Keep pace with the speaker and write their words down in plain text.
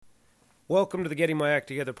Welcome to the Getting My Act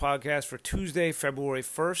Together podcast for Tuesday, February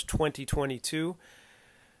 1st, 2022.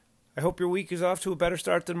 I hope your week is off to a better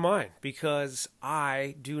start than mine because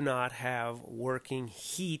I do not have working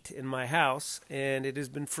heat in my house and it has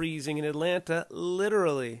been freezing in Atlanta,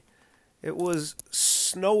 literally. It was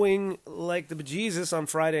snowing like the bejesus on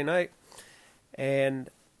Friday night and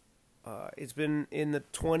it's been in the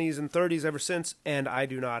 20s and 30s ever since, and I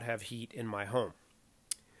do not have heat in my home.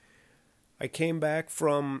 I came back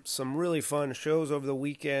from some really fun shows over the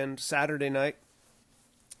weekend, Saturday night.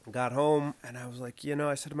 Got home, and I was like,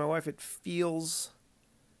 I said to my wife, does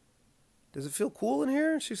it feel cool in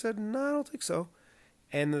here? And she said, no, I don't think so.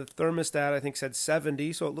 And the thermostat, I think, said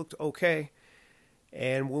 70, so it looked okay.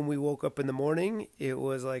 And when we woke up in the morning, it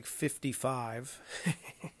was like 55.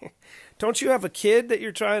 Don't you have a kid that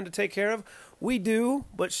you're trying to take care of? We do,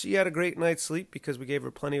 but she had a great night's sleep because we gave her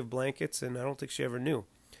plenty of blankets, and I don't think she ever knew.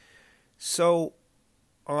 So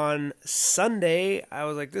on Sunday, I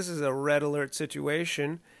was like, this is a red alert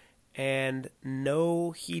situation, and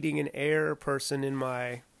no heating and air person in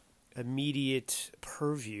my immediate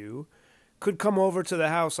purview could come over to the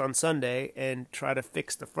house on Sunday and try to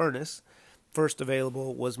fix the furnace. First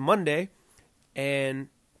available was Monday, and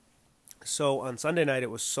so on Sunday night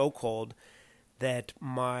it was so cold that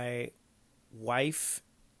my wife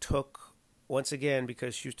took, once again,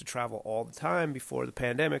 because she used to travel all the time before the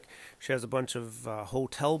pandemic, she has a bunch of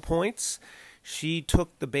hotel points. She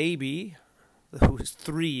took the baby, who is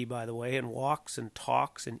 3, by the way, and walks and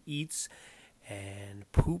talks and eats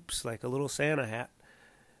and poops like a little Santa hat.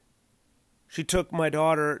 She took my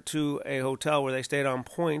daughter to a hotel where they stayed on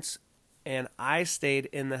points, and I stayed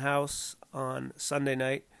in the house on Sunday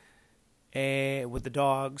night with the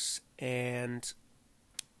dogs, and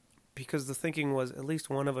because the thinking was at least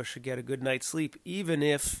one of us should get a good night's sleep, even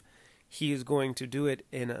if he is going to do it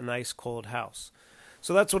in a nice cold house.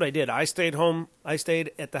 So that's what I did. I stayed home. I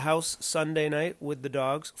stayed at the house Sunday night with the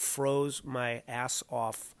dogs, froze my ass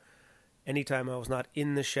off anytime I was not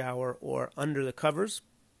in the shower or under the covers,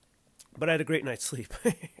 but I had a great night's sleep.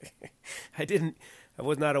 I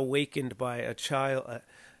was not awakened by a child.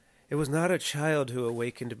 It was not a child who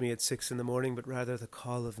awakened me at 6 a.m, but rather the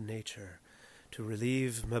call of nature to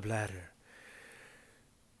relieve my bladder.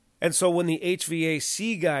 And so when the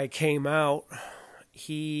HVAC guy came out,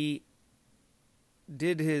 he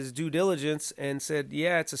did his due diligence and said,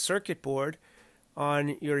 yeah, it's a circuit board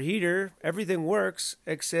on your heater. Everything works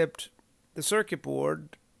except the circuit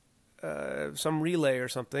board, some relay or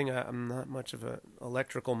something. I'm not much of an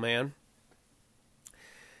electrical man.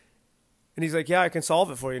 And he's like, yeah, I can solve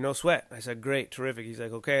it for you, no sweat. I said, great, terrific. He's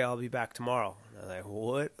like, okay, I'll be back tomorrow. And I'm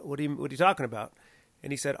like, what are you talking about?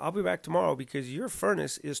 And he said, I'll be back tomorrow because your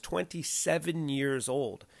furnace is 27 years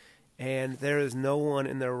old. And there is no one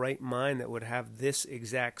in their right mind that would have this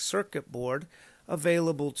exact circuit board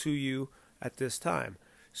available to you at this time.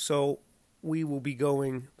 So we will be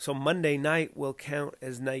going, so Monday night will count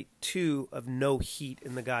as night 2 of no heat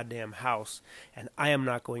in the goddamn house. And I am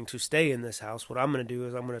not going to stay in this house. What I'm going to do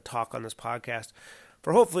is I'm going to talk on this podcast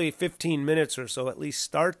for hopefully 15 minutes or so, at least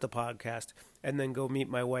start the podcast, and then go meet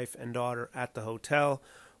my wife and daughter at the hotel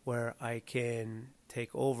where I can take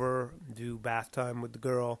over, do bath time with the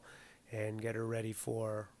girl, and get her ready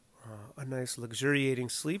for a nice luxuriating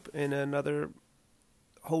sleep in another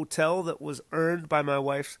hotel that was earned by my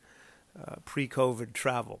wife's pre-COVID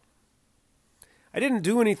travel. I didn't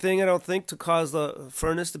do anything, I don't think, to cause the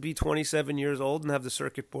furnace to be 27 years old and have the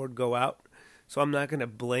circuit board go out. So I'm not going to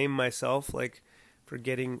blame myself for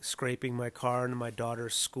scraping my car into my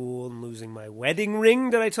daughter's school and losing my wedding ring.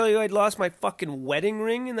 Did I tell you I'd lost my fucking wedding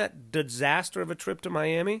ring in that disaster of a trip to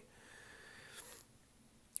Miami?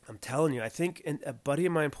 I'm telling you, I think, and a buddy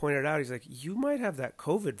of mine pointed out, he's like, you might have that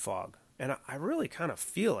COVID fog. And I really kind of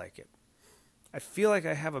feel like it. I feel like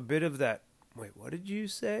I have a bit of that, wait, what did you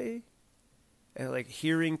say? And like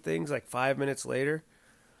hearing things like 5 minutes later.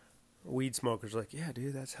 Weed smokers are like, yeah,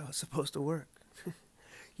 dude, that's how it's supposed to work.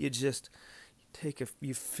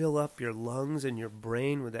 You fill up your lungs and your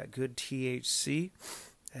brain with that good THC,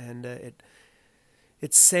 and it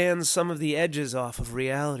sands some of the edges off of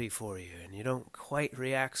reality for you, and you don't quite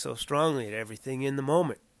react so strongly to everything in the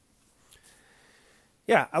moment.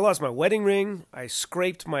 Yeah, I lost my wedding ring. I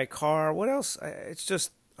scraped my car. What else?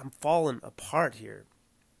 I'm falling apart here.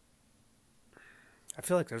 I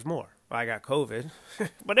feel like there's more. I got COVID,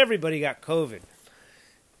 but everybody got COVID.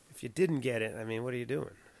 If you didn't get it, what are you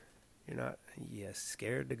doing? You're not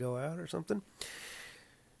scared to go out or something?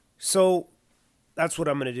 So that's what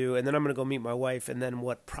I'm going to do, and then I'm going to go meet my wife, and then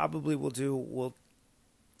what probably we'll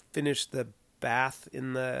finish the bath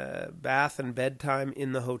and bedtime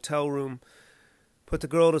in the hotel room, put the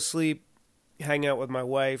girl to sleep, hang out with my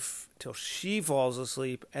wife till she falls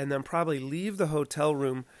asleep, and then probably leave the hotel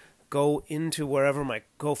room, go into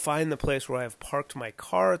go find the place where I've parked my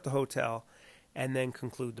car at the hotel, and then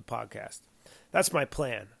conclude the podcast. That's my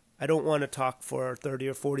plan. I don't want to talk for 30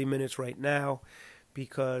 or 40 minutes right now,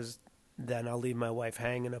 because then I'll leave my wife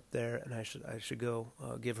hanging up there, and I should go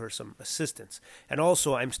give her some assistance. And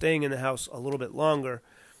also, I'm staying in the house a little bit longer.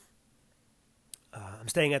 I'm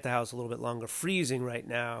staying at the house a little bit longer, freezing right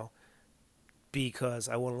now, because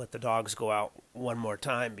I want to let the dogs go out one more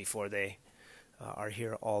time before they are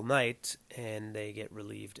here all night, and they get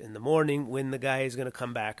relieved in the morning when the guy is going to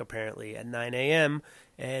come back apparently at 9 a.m.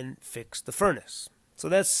 and fix the furnace. So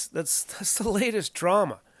that's the latest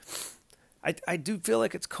drama. I do feel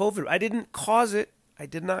like it's COVID. I didn't cause it. I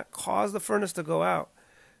did not cause the furnace to go out,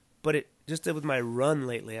 but it just did with my run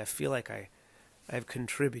lately. I feel like I've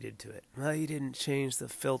contributed to it. Well, you didn't change the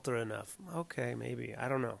filter enough. Okay, maybe. I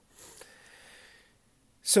don't know.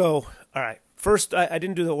 So, all right. First, I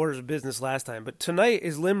didn't do the orders of business last time, but tonight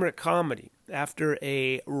is Limerick Comedy. After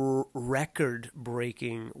a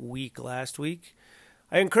record-breaking week last week,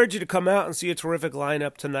 I encourage you to come out and see a terrific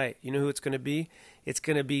lineup tonight. You know who it's going to be? It's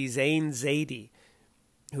going to be Zain Zadie,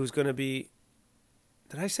 who's going to be...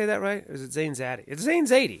 Did I say that right? Or is it Zain Zadie? It's Zain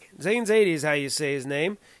Zadie. Zain Zadie is how you say his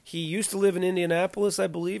name. He used to live in Indianapolis, I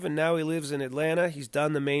believe, and now he lives in Atlanta. He's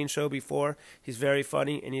done the main show before. He's very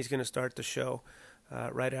funny, and he's going to start the show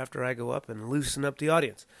right after I go up and loosen up the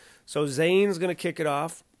audience. So Zain's going to kick it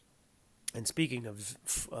off. And speaking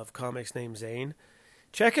of comics named Zain,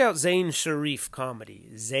 check out Zain Sharif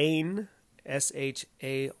Comedy. Zain, Sharif.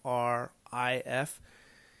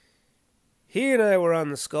 He and I were on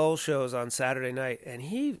the Skull shows on Saturday night, and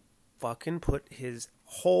he fucking put his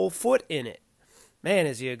whole foot in it. Man,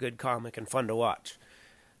 is he a good comic and fun to watch.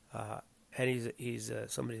 And he's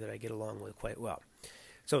somebody that I get along with quite well.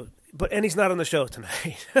 And he's not on the show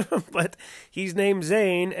tonight, but he's named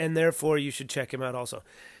Zain, and therefore you should check him out also.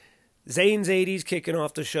 Zain Zadie's kicking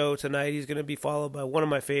off the show tonight. He's going to be followed by one of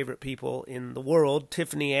my favorite people in the world,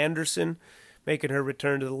 Tiffany Anderson, making her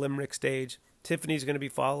return to the Limerick stage. Tiffany's going to be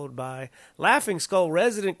followed by Laughing Skull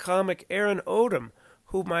resident comic Aaron Odom,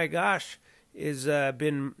 who, my gosh, is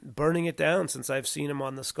been burning it down since I've seen him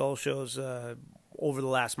on the Skull shows over the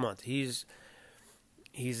last month. He's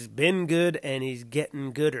been good, and he's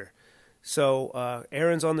getting gooder. So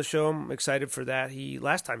Aaron's on the show. I'm excited for that.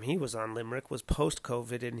 Last time he was on Limerick was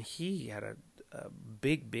post-COVID, and he had a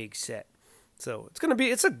big set. So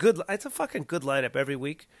it's a fucking good lineup every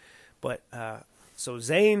week. But so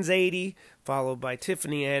Zain Zadie, followed by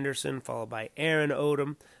Tiffany Anderson, followed by Aaron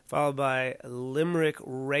Odom, followed by Limerick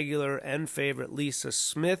regular and favorite Lisa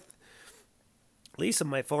Smith. Lisa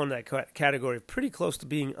might fall in that category, pretty close to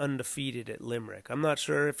being undefeated at Limerick. I'm not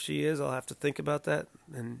sure if she is. I'll have to think about that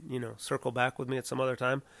and, circle back with me at some other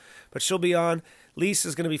time. But she'll be on.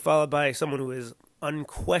 Lisa's going to be followed by someone who is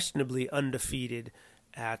unquestionably undefeated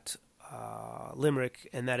at Limerick,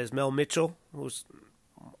 and that is Mel Mitchell,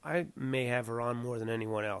 I may have her on more than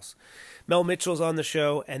anyone else. Mel Mitchell's on the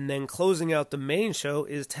show, and then closing out the main show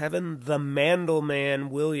is Tevin the Mandelman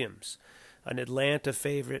Williams, an Atlanta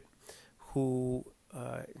favorite who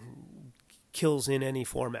kills in any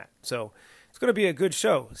format. So it's going to be a good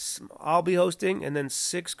show. I'll be hosting, and then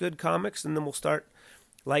 6 good comics, and then we'll start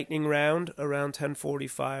lightning round around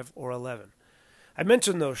 10:45 or 11. I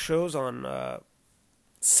mentioned those shows on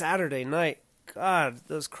Saturday night. God,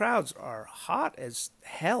 those crowds are hot as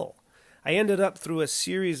hell. I ended up through a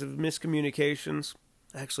series of miscommunications,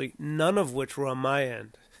 actually none of which were on my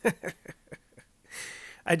end.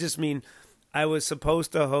 I just mean, I was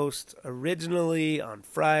supposed to host originally on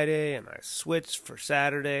Friday, and I switched for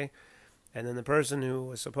Saturday. And then the person who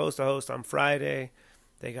was supposed to host on Friday,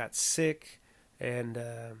 they got sick and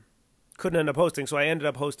couldn't end up hosting. So I ended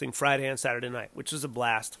up hosting Friday and Saturday night, which was a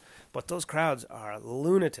blast. But those crowds are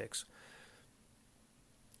lunatics.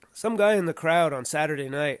 Some guy in the crowd on Saturday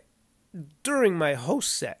night, during my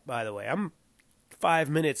host set, by the way, I'm 5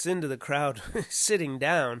 minutes into the crowd sitting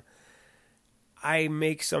down, I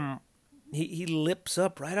make he lips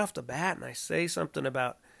up right off the bat, and I say something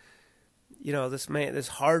about, this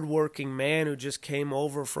hardworking man who just came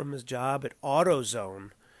over from his job at AutoZone,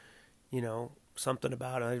 I said something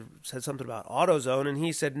about AutoZone, and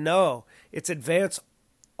he said, no, it's advanced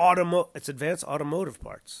automotive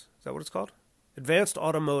parts. Is that what it's called? Advanced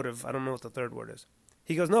automotive. I don't know what the third word is.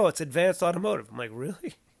 He goes, no, it's advanced automotive. I'm like,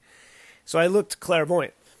 really? So I looked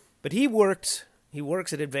clairvoyant. But he works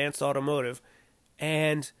at Advanced Automotive,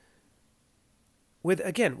 and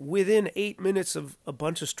within 8 minutes of a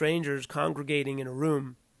bunch of strangers congregating in a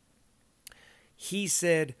room, he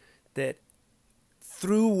said that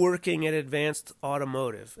through working at Advanced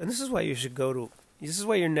Automotive, and this is why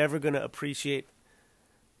you're never going to appreciate,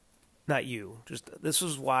 not you, just this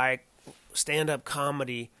is why stand-up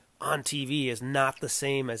comedy on TV is not the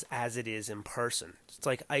same as it is in person. It's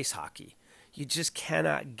like ice hockey. You just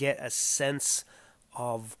cannot get a sense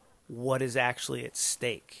of what is actually at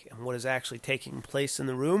stake and what is actually taking place in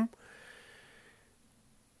the room.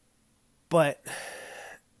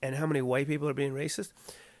 And how many white people are being racist?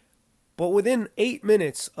 But within 8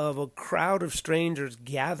 minutes of a crowd of strangers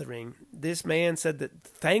gathering, this man said that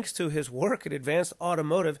thanks to his work at Advanced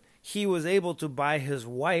Automotive, he was able to buy his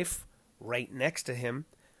wife, right next to him,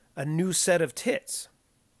 a new set of tits.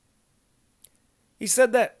 He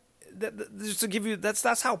said that just to give you,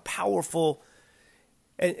 that's how powerful,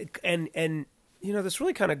 and this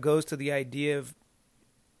really kind of goes to the idea of,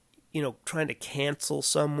 trying to cancel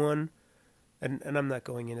someone, and I'm not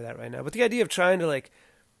going into that right now, but the idea of trying to like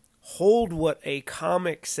hold what a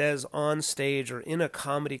comic says on stage or in a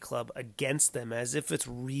comedy club against them as if it's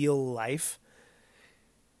real life,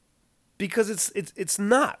 because it's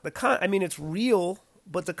not it's real,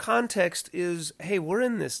 but the context is, hey, we're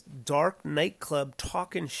in this dark nightclub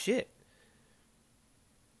talking shit.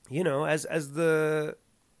 As the,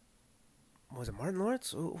 was it Martin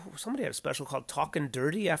Lawrence? Somebody had a special called Talking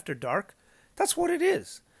Dirty After Dark. That's what it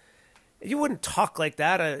is. You wouldn't talk like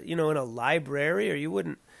that, in a library, or you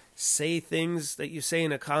wouldn't say things that you say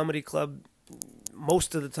in a comedy club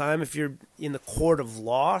most of the time if you're in the court of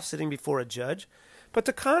law sitting before a judge. But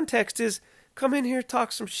the context is, come in here,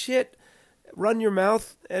 talk some shit, run your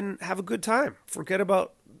mouth, and have a good time. Forget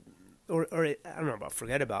about, or I don't know about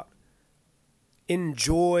forget about.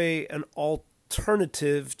 Enjoy an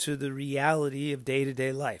alternative to the reality of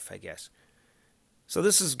day-to-day life, I guess. So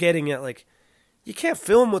this is getting at, like, you can't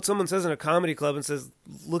film what someone says in a comedy club and says,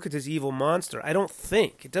 look at this evil monster. I don't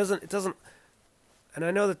think. It doesn't, and I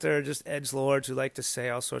know that there are just edgelords who like to say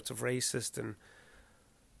all sorts of racist and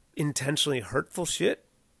intentionally hurtful shit.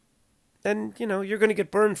 And, you're going to get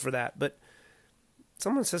burned for that. But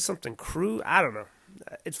someone says something crude, I don't know.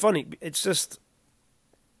 It's funny. It's a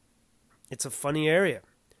funny area.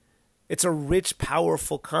 It's a rich,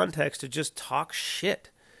 powerful context to just talk shit.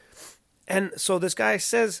 And so this guy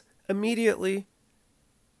says immediately,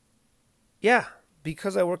 yeah,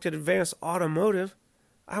 because I worked at Advanced Automotive,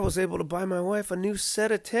 I was able to buy my wife a new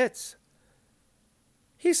set of tits.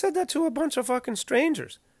 He said that to a bunch of fucking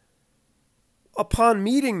strangers upon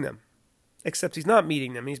meeting them. Except he's not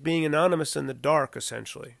meeting them. He's being anonymous in the dark,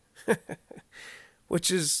 essentially. Which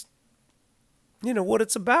is, what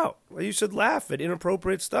it's about. Well, you should laugh at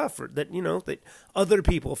inappropriate stuff or that, that other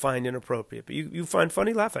people find inappropriate. But you find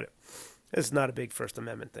funny, laugh at it. It's not a big First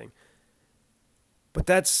Amendment thing. But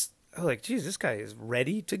that's, like, geez, this guy is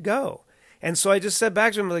ready to go. And so I just said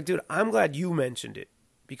back to him, like, dude, I'm glad you mentioned it.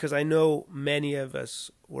 Because I know many of us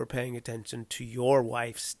were paying attention to your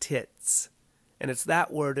wife's tits. And it's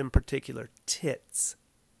that word in particular, tits.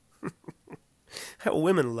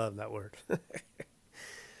 Women love that word.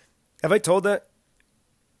 Have I told that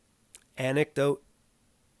anecdote,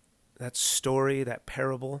 that story, that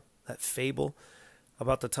parable, that fable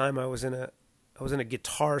about the time I was in a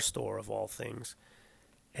guitar store of all things,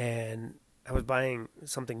 and I was buying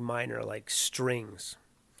something minor like strings,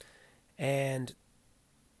 and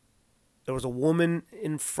there was a woman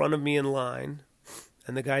in front of me in line,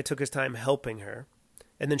 and the guy took his time helping her,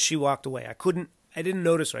 and then she walked away. I didn't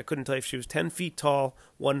notice her. I couldn't tell you if she was 10 feet tall,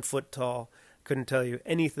 1 foot tall. Couldn't tell you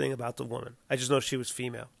anything about the woman. I just know she was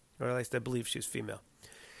female, or at least I believe she was female.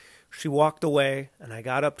 She walked away, and I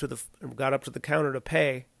got up to the counter to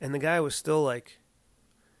pay, and the guy was still like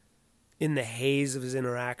in the haze of his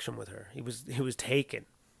interaction with her. He was taken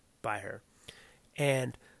by her,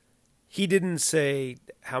 and he didn't say,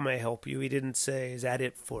 "How may I help you?" He didn't say, "Is that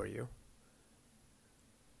it for you?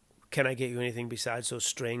 Can I get you anything besides those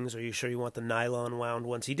strings? Are you sure you want the nylon wound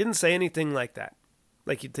ones?" He didn't say anything like that,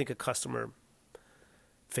 like you'd think a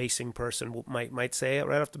customer-facing person might say it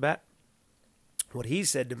right off the bat. What he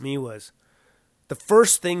said to me was, the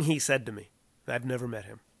first thing he said to me, I've never met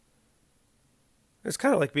him. It's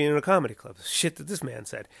kind of like being in a comedy club. The shit that this man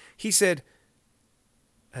said. He said,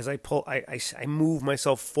 as I move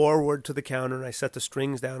myself forward to the counter and I set the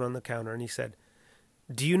strings down on the counter, and he said,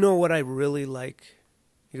 "Do you know what I really like?"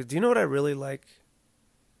 He goes, "Do you know what I really like?"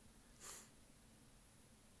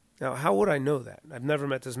 Now, how would I know that? I've never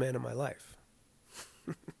met this man in my life.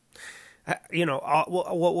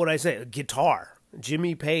 What would I say? A guitar.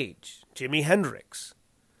 Jimmy Page. Jimi Hendrix.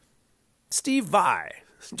 Steve Vai.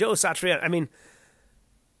 Joe Satriani. I mean,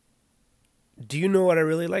 do you know what I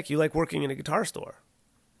really like? You like working in a guitar store.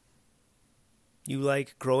 You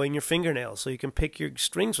like growing your fingernails so you can pick your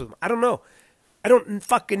strings with them. I don't know. I don't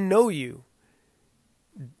fucking know you.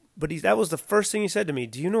 But that was the first thing he said to me.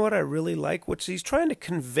 Do you know what I really like? Which he's trying to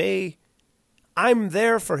convey. I'm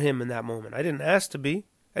there for him in that moment. I didn't ask to be.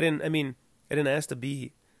 I didn't ask to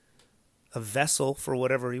be a vessel for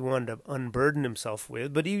whatever he wanted to unburden himself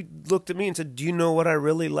with. But he looked at me and said, do you know what I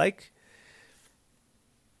really like?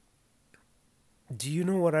 Do you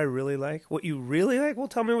know what I really like? What you really like? Well,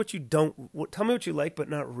 tell me what you don't. Tell me what you like, but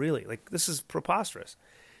not really. Like, this is preposterous.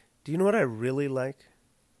 Do you know what I really like?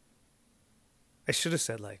 I should have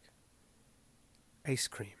said, like, ice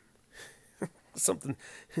cream. Something,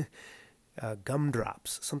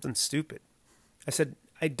 gumdrops. Something stupid. I said,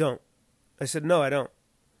 I don't. I said, no, I don't.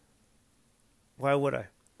 Why would I?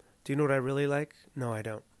 Do you know what I really like? No, I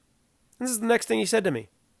don't. And this is the next thing he said to me.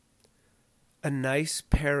 A nice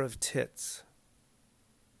pair of tits.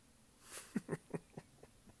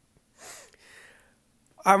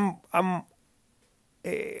 I'm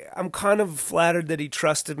kind of flattered that he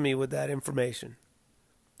trusted me with that information.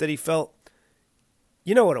 That he felt,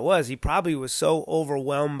 you know what it was? He probably was so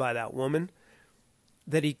overwhelmed by that woman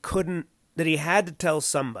that he had to tell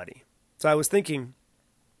somebody. So I was thinking,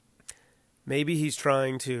 maybe he's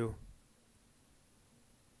trusting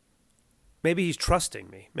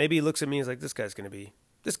me. Maybe he looks at me and is like, this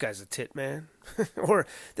guy's a tit man. Or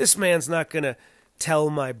this man's not going to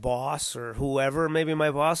tell my boss or whoever. Maybe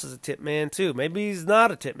my boss is a tit man too. Maybe he's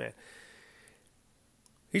not a tit man.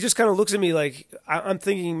 He just kind of looks at me like, I'm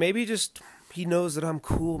thinking maybe just he knows that I'm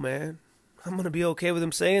cool, man. I'm going to be okay with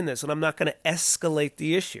him saying this, and I'm not going to escalate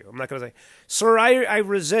the issue. I'm not going to say, sir, I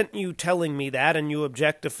resent you telling me that and you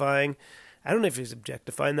objectifying. I don't know if he's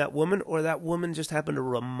objectifying that woman or that woman just happened to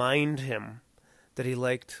remind him that he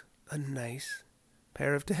liked a nice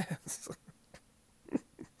pair of tits.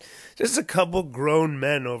 Just a couple grown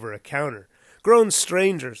men over a counter. Grown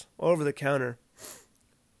strangers over the counter.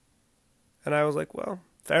 And I was like, well,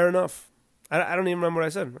 fair enough. I don't even remember what I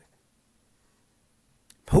said.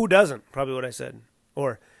 Who doesn't? Probably what I said.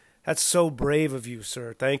 Or, that's so brave of you,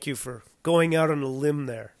 sir. Thank you for going out on a limb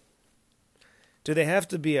there. Do they have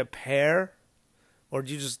to be a pair? Or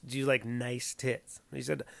do you like nice tits? He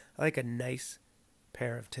said, I like a nice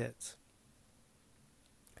pair of tits.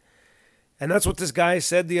 And that's what this guy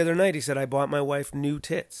said the other night. He said, I bought my wife new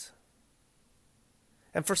tits.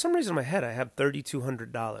 And for some reason in my head, I have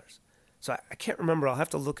 $3,200. So I can't remember. I'll have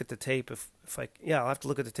to look at the tape I'll have to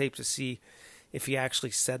look at the tape to see if he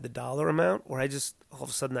actually said the dollar amount, or I just, all of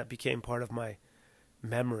a sudden that became part of my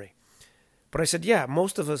memory. But I said, yeah,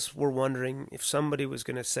 most of us were wondering if somebody was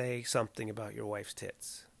going to say something about your wife's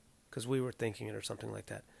tits, because we were thinking it or something like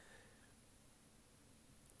that.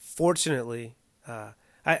 Fortunately, I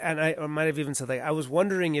might have even said, like, I was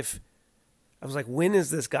wondering when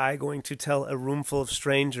is this guy going to tell a room full of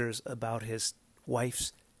strangers about his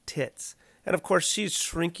wife's tits? And of course, she's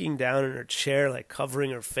shrinking down in her chair, like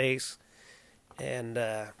covering her face. And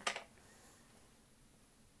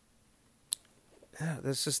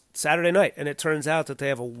this is Saturday night, and it turns out that they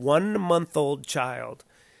have a 1-month-old child,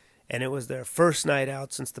 and it was their first night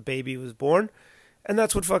out since the baby was born, and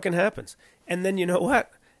that's what fucking happens. And then you know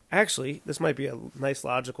what? Actually, this might be a nice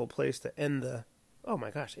logical place to end the... Oh my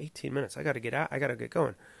gosh, 18 minutes. I got to get out. I got to get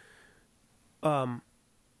going.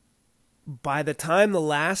 By the time the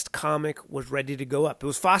last comic was ready to go up, it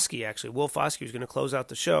was Foskey, actually. Will Foskey was going to close out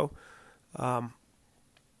the show. The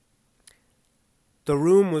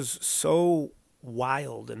room was so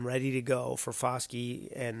wild and ready to go for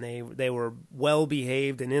Foskey, and they were well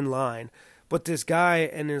behaved and in line. But this guy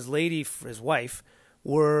and his lady, his wife,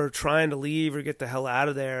 were trying to leave or get the hell out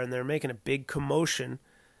of there, and they're making a big commotion.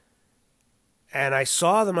 And I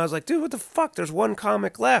saw them, and I was like, dude, what the fuck? There's one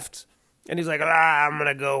comic left. And he's like, I'm going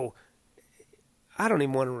to go. I don't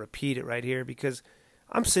even want to repeat it right here because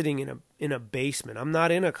I'm sitting in a basement. I'm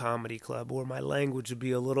not in a comedy club where my language would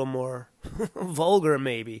be a little more vulgar,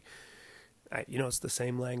 maybe. It's the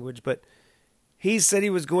same language. But he said he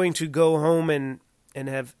was going to go home and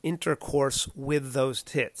have intercourse with those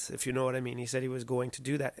tits, if you know what I mean. He said he was going to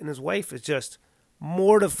do that. And his wife is just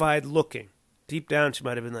mortified looking. Deep down, she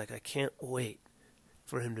might have been like, I can't wait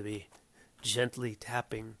for him to be gently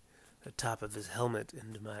tapping the top of his helmet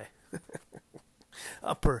into my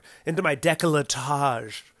into my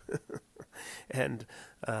décolletage and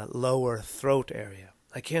lower throat area.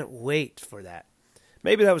 I can't wait for that.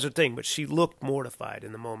 Maybe that was her thing, but she looked mortified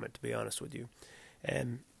in the moment, to be honest with you.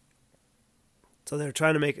 And so they're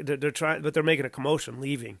trying to they're making a commotion,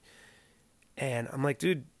 leaving. And I'm like,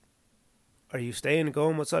 dude, are you staying and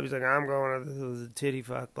going? What's up? He's like, I'm going to the titty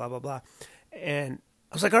fuck, blah, blah, blah. And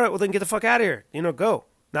I was like, all right, well then get the fuck out of here. Go.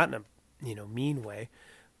 Not in a mean way.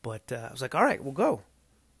 But I was like, all right, we'll go.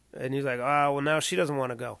 And he's like, oh, well, now she doesn't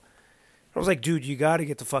want to go. I was like, dude, you got to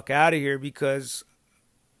get the fuck out of here because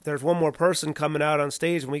there's one more person coming out on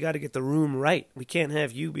stage and we got to get the room right. We can't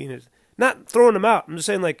have you being not throwing him out. I'm just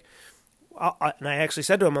saying, like, and I actually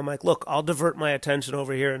said to him, I'm like, look, I'll divert my attention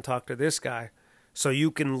over here and talk to this guy so you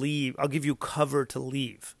can leave. I'll give you cover to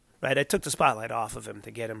leave, right? I took the spotlight off of him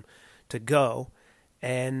to get him to go.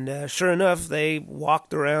 And sure enough, they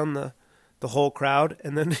walked around the whole crowd,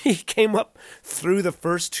 and then he came up through the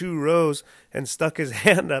first 2 rows and stuck his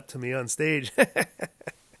hand up to me on stage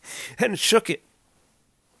and shook it.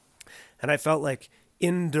 And I felt like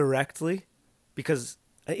indirectly I was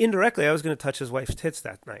going to touch his wife's tits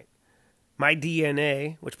that night. My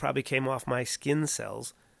DNA, which probably came off my skin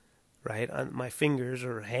cells, right, on my fingers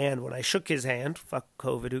or hand, when I shook his hand, fuck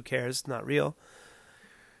COVID, who cares, it's not real,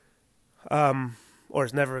 or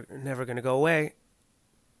it's never going to go away.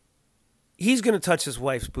 He's going to touch his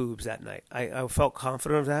wife's boobs that night. I felt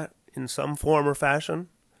confident of that in some form or fashion,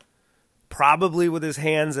 probably with his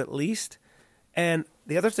hands at least. And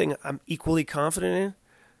the other thing I'm equally confident in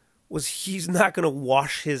was he's not going to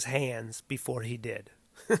wash his hands before he did.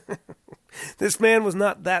 This man was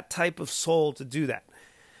not that type of soul to do that.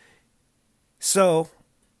 So,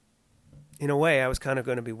 in a way, I was kind of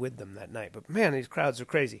going to be with them that night. But man, these crowds are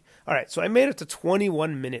crazy. All right, so I made it to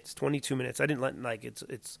 21 minutes, 22 minutes. I didn't let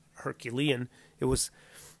it's Herculean. It was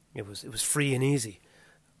free and easy.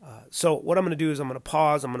 So what I'm going to do is I'm going to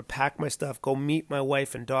pause. I'm going to pack my stuff, go meet my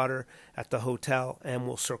wife and daughter at the hotel, and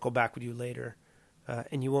we'll circle back with you later.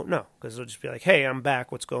 And you won't know because it'll just be like, hey, I'm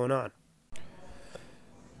back. What's going on?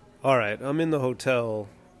 All right, I'm in the hotel,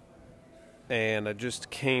 and I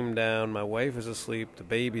just came down. My wife is asleep. The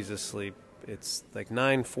baby's asleep. It's like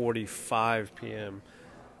 9:45 p.m.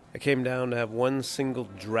 I came down to have one single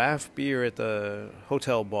draft beer at the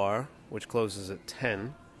hotel bar, which closes at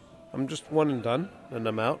 10. I'm just one and done, and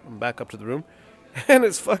I'm out. I'm back up to the room, and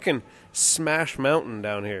it's fucking Smash Mountain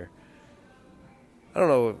down here. I don't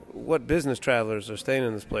know what business travelers are staying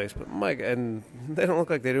in this place, but and they don't look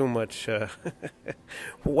like they do much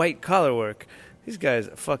white collar work. These guys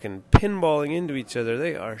are fucking pinballing into each other.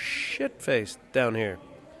 They are shit-faced down here.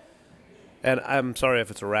 And I'm sorry if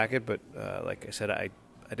it's a racket, but like I said, I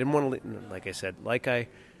didn't want to, like I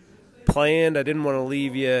planned, I didn't want to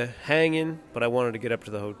leave you hanging, but I wanted to get up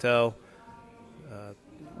to the hotel.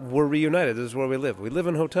 We're reunited. This is where we live. We live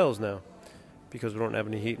in hotels now because we don't have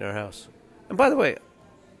any heat in our house. And by the way,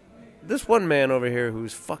 this one man over here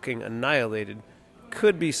who's fucking annihilated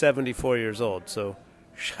could be 74 years old. So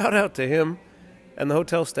shout out to him. And the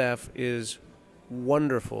hotel staff is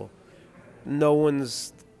wonderful. No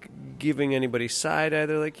one's giving anybody side eye.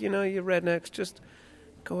 They're like, you rednecks, just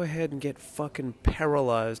go ahead and get fucking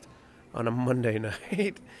paralyzed on a Monday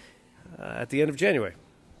night at the end of January.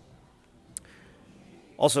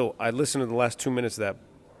 Also, I listened to the last 2 minutes of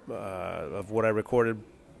that of what I recorded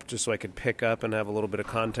just so I could pick up and have a little bit of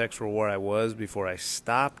context for where I was before I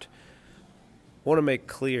stopped. I want to make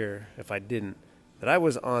clear, if I didn't, that I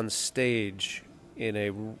was on stage in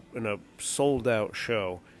a sold-out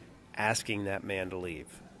show asking that man to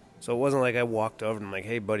leave. So it wasn't like I walked over and I'm like,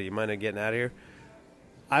 hey, buddy, you mind getting out of here?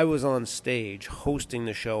 I was on stage hosting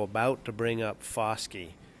the show, about to bring up Foskey,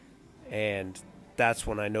 and that's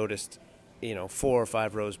when I noticed, 4 or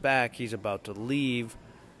 5 rows back, he's about to leave.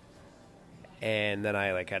 And then I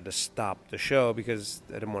had to stop the show because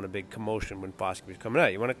I didn't want a big commotion when Foskey was coming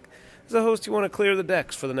out. As a host, you want to clear the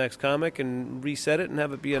decks for the next comic and reset it and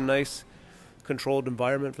have it be a nice, controlled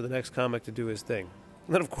environment for the next comic to do his thing.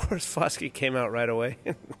 And then, of course, Foskey came out right away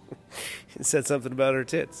and said something about her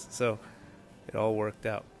tits. So it all worked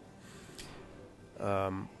out.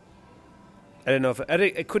 I didn't know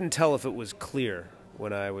I couldn't tell if it was clear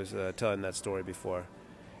when I was telling that story before.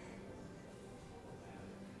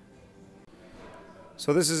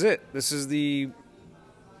 So this is it. This is the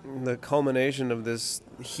culmination of this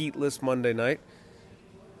heatless Monday night.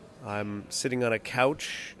 I'm sitting on a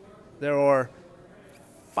couch. There are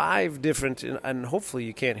 5 different, and hopefully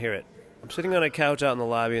you can't hear it. I'm sitting on a couch out in the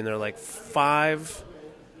lobby, and there are 5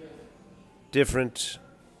 different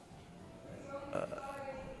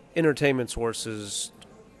entertainment sources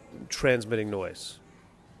transmitting noise.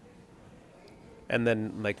 And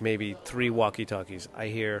then maybe 3 walkie-talkies. I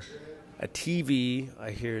hear a TV,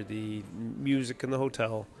 I hear the music in the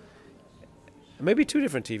hotel, maybe 2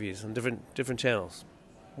 different TVs on different channels.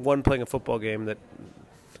 One playing a football game that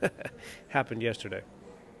happened yesterday.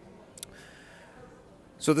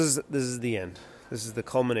 So this is the end. This is the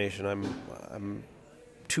culmination. I'm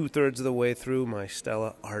 2/3 of the way through my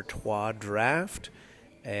Stella Artois draft,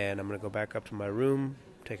 and I'm going to go back up to my room,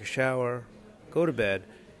 take a shower, go to bed,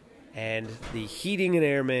 and the heating and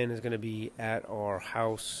airman is going to be at our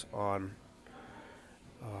house on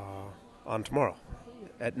tomorrow,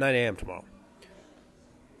 at 9 a.m. tomorrow.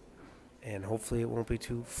 And hopefully it won't be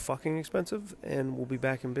too fucking expensive, and we'll be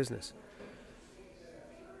back in business.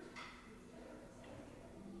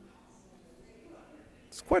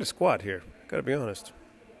 It's quite a squad here, gotta be honest.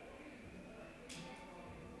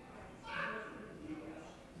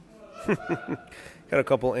 Got a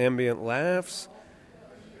couple ambient laughs.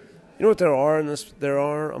 You know what there are in this? There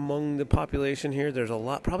are among the population here. There's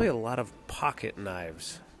probably a lot of pocket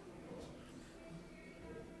knives.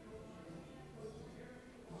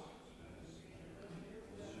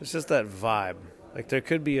 It's just that vibe. Like there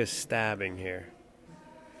could be a stabbing here.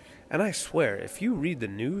 And I swear, if you read the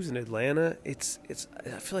news in Atlanta, it's.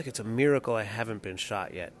 I feel like it's a miracle I haven't been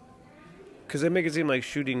shot yet. Because they make it seem like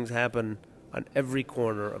shootings happen on every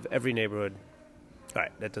corner of every neighborhood. All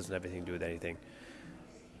right, that doesn't have anything to do with anything.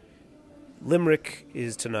 Limerick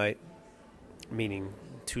is tonight, meaning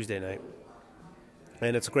Tuesday night.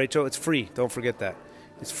 And it's a great show. It's free. Don't forget that.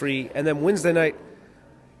 It's free. And then Wednesday night,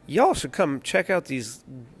 y'all should come check out these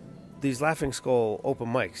Laughing Skull open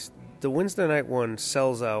mics. The Wednesday night one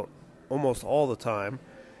sells out almost all the time.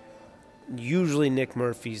 Usually Nick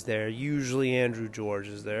Murphy's there. Usually Andrew George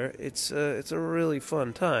is there. It's a really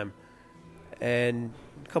fun time. And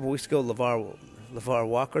a couple weeks ago, LeVar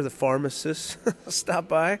Walker, the pharmacist, stopped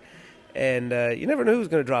by. And you never know who's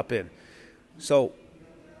going to drop in. So,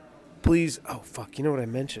 please, oh, fuck, you know what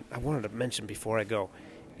I wanted to mention before I go,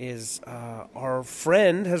 is our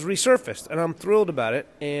friend has resurfaced, and I'm thrilled about it,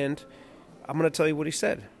 and I'm going to tell you what he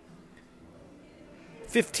said.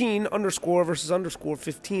 15 _ versus _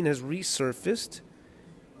 15 has resurfaced,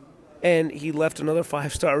 and he left another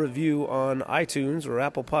 5-star review on iTunes or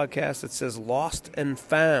Apple Podcasts that says, Lost and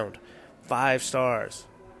Found, 5 stars.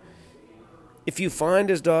 If you find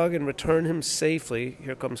his dog and return him safely,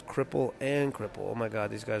 here comes Cripple and Cripple. Oh my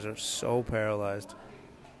God, these guys are so paralyzed.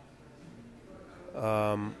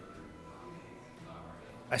 I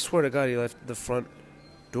swear to God, he left the front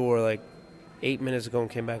door like 8 minutes ago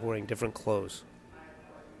and came back wearing different clothes.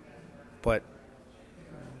 But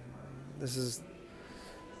this is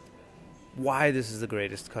why this is the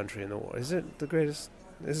greatest country in the world. Is it the greatest?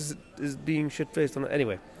 Is being shit-faced on?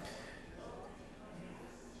 Anyway.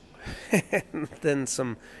 And then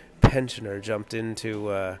some pensioner jumped into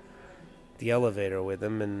the elevator with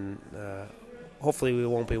him, and hopefully we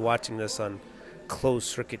won't be watching this on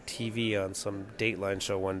closed-circuit TV on some Dateline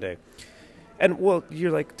show one day. And, well,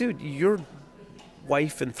 you're like, dude, your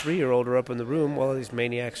wife and 3-year-old are up in the room while these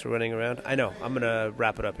maniacs are running around. I know. I'm going to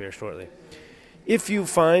wrap it up here shortly. If you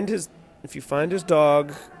find his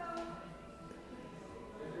dog,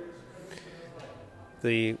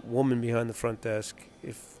 the woman behind the front desk,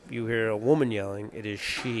 if you hear a woman yelling, it is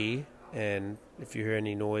she. And if you hear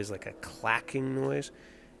any noise, like a clacking noise,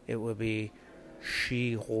 it would be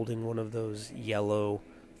she holding one of those yellow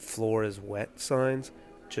floor is wet signs,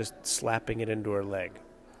 just slapping it into her leg.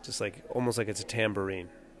 Just like, almost like it's a tambourine.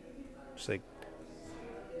 Just like,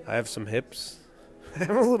 I have some hips. I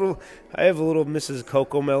have a little Mrs.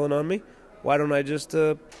 Coco Melon on me. Why don't I just,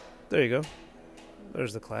 there you go.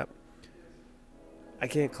 There's the clap. I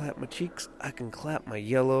can't clap my cheeks. I can clap my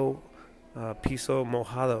yellow piso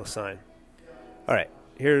mojado sign. All right,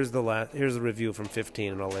 here's the review from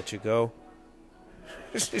 15, and I'll let you go.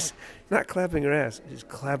 She's not clapping her ass. She's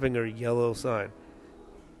clapping her yellow sign.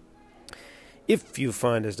 If you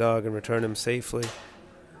find his dog and return him safely,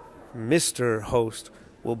 Mr. Host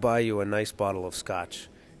will buy you a nice bottle of scotch.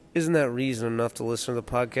 Isn't that reason enough to listen to the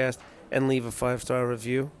podcast and leave a 5-star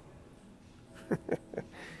review?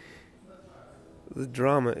 The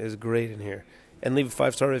drama is great in here. And leave a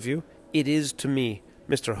 5-star review. It is to me,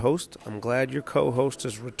 Mr. Host. I'm glad your co-host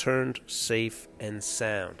has returned safe and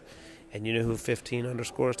sound. And you know who 15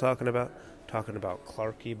 _ is talking about? Talking about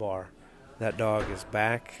Clarky Barr. That dog is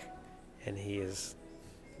back, and he is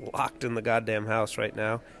locked in the goddamn house right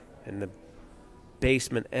now, in the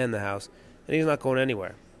basement and the house, and he's not going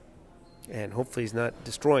anywhere. And hopefully he's not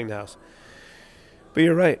destroying the house. But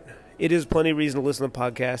you're right. It is plenty of reason to listen to the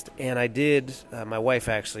podcast, and I did. My wife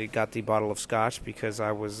actually got the bottle of scotch because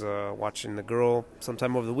I was watching the girl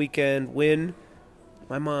sometime over the weekend win.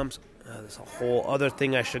 My mom's, there's a whole other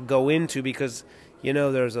thing I should go into because, you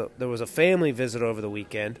know, there was a family visit over the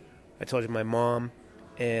weekend. I told you my mom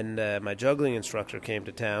and my juggling instructor came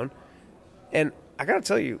to town. And I got to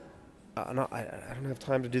tell you, I don't have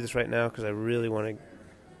time to do this right now because I really want to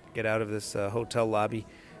get out of this hotel lobby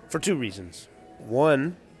for 2 reasons.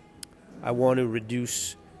 One, I want to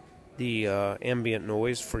reduce the ambient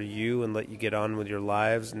noise for you and let you get on with your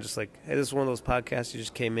lives, and just like, hey, this is one of those podcasts. He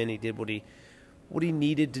just came in, he did what he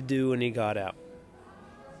needed to do, and he got out.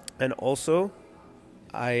 And also,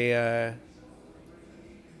 I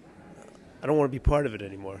don't want to be part of it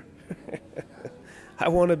anymore. I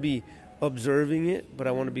want to be observing it, but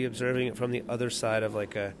I want to be observing it from the other side of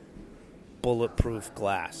like a bulletproof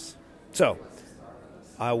glass. So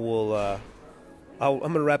I will. I'm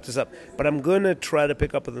going to wrap this up, but I'm going to try to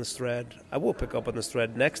pick up on this thread. I will pick up on this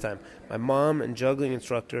thread next time. My mom and juggling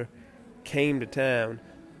instructor came to town,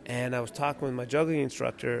 and I was talking with my juggling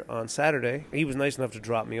instructor on Saturday. He was nice enough to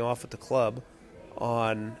drop me off at the club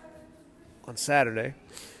on Saturday,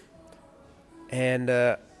 and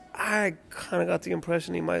I kind of got the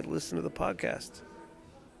impression he might listen to the podcast.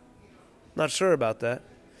 Not sure about that.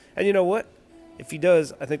 And you know what? If he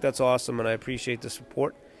does, I think that's awesome, and I appreciate the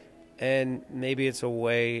support. And maybe it's a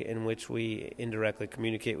way in which we indirectly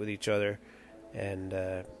communicate with each other and,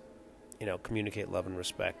 communicate love and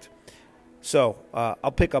respect. So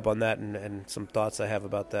I'll pick up on that and some thoughts I have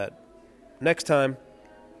about that next time.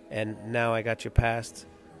 And now I got you past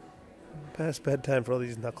bedtime for all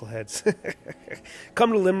these knuckleheads.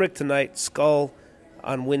 Come to Limerick tonight, Skull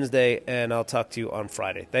on Wednesday, and I'll talk to you on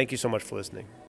Friday. Thank you so much for listening.